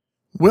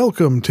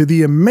Welcome to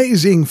the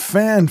Amazing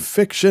Fan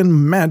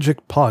Fiction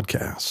Magic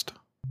Podcast.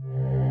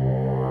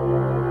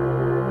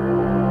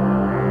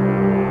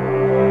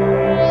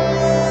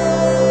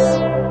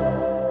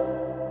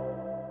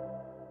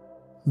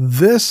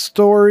 This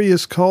story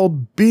is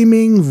called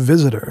Beaming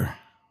Visitor.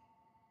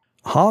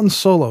 Han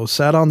Solo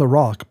sat on the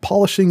rock,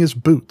 polishing his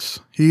boots.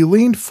 He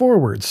leaned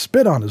forward,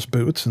 spit on his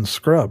boots, and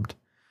scrubbed.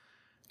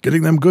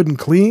 "Getting them good and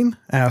clean?"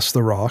 asked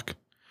the rock.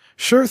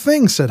 "Sure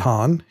thing," said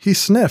Han. He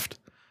sniffed.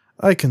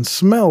 "I can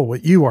smell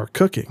what you are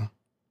cooking."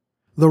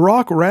 The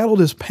rock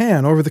rattled his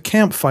pan over the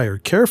campfire,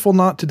 careful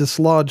not to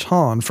dislodge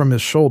Han from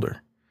his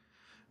shoulder.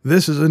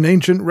 "This is an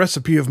ancient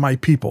recipe of my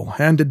people,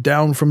 handed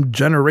down from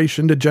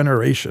generation to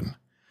generation.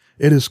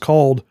 It is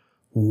called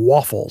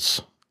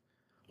waffles."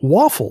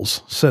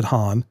 "Waffles?" said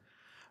Han.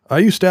 "I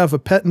used to have a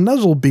pet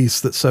nuzzle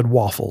beast that said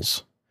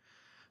waffles."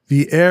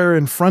 The air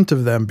in front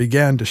of them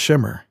began to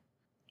shimmer.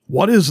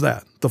 "What is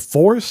that, the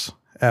Force?"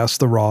 asked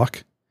the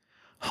rock.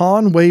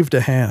 Han waved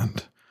a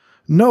hand.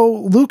 "No,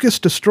 Lucas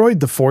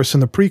destroyed the Force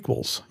in the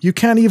prequels. You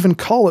can't even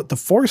call it the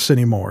Force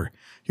anymore.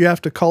 You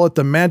have to call it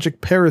the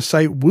Magic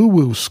Parasite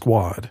Woo-Woo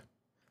Squad."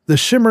 The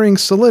shimmering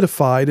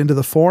solidified into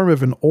the form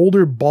of an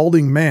older,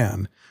 balding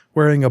man,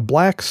 wearing a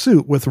black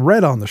suit with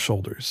red on the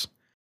shoulders.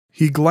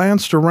 He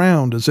glanced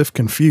around as if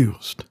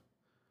confused.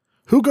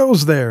 "Who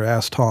goes there?"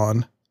 asked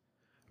Han.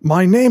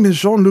 "My name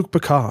is Jean-Luc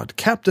Picard,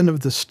 captain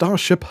of the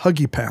starship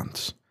Huggy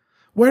Pants.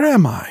 Where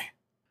am I?"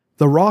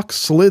 The rock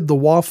slid the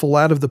waffle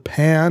out of the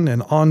pan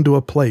and onto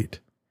a plate.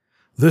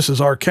 "This is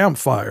our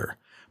campfire.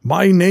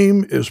 My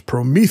name is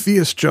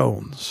Prometheus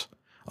Jones.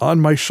 On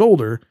my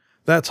shoulder,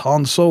 that's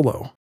Han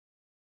Solo."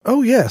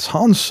 "Oh yes,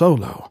 Han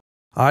Solo.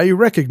 I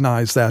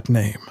recognize that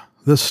name.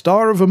 The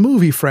star of a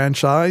movie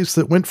franchise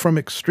that went from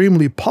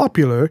extremely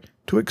popular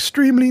to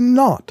extremely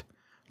not.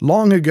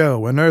 Long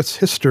ago in Earth's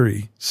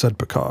history," said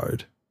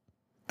Picard.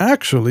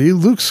 "Actually,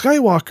 Luke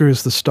Skywalker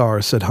is the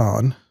star," said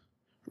Han.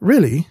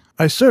 "Really?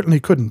 I certainly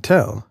couldn't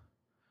tell."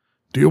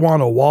 "Do you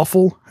want a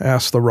waffle?"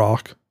 asked the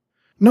rock.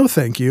 "No,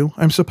 thank you.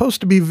 I'm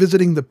supposed to be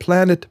visiting the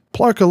planet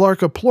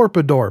Plarkalarka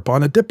Plorpadorp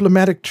on a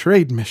diplomatic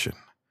trade mission.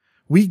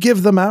 We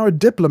give them our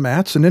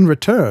diplomats, and in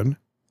return,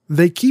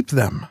 they keep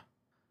them."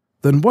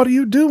 "Then what are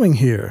you doing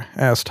here?"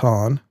 asked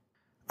Han.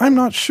 "I'm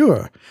not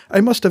sure.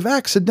 I must have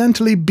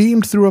accidentally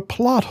beamed through a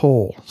plot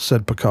hole,"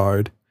 said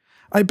Picard.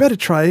 "I better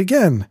try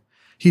again."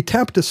 He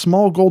tapped a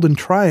small golden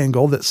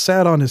triangle that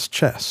sat on his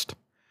chest.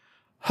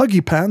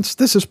 "Huggy Pants,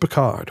 this is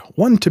Picard.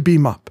 One to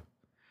beam up."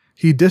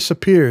 He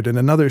disappeared in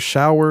another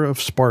shower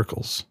of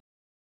sparkles.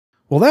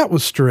 "Well, that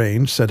was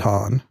strange," said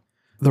Han.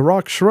 The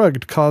rock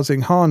shrugged,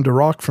 causing Han to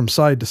rock from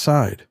side to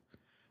side.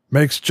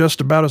 "Makes just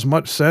about as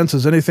much sense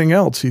as anything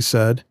else," he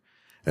said,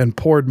 and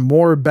poured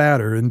more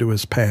batter into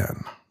his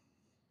pan.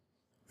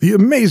 The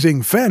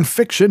Amazing Fan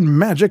Fiction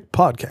Magic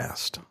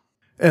Podcast.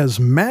 As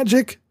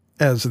magic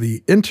as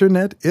the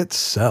internet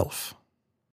itself.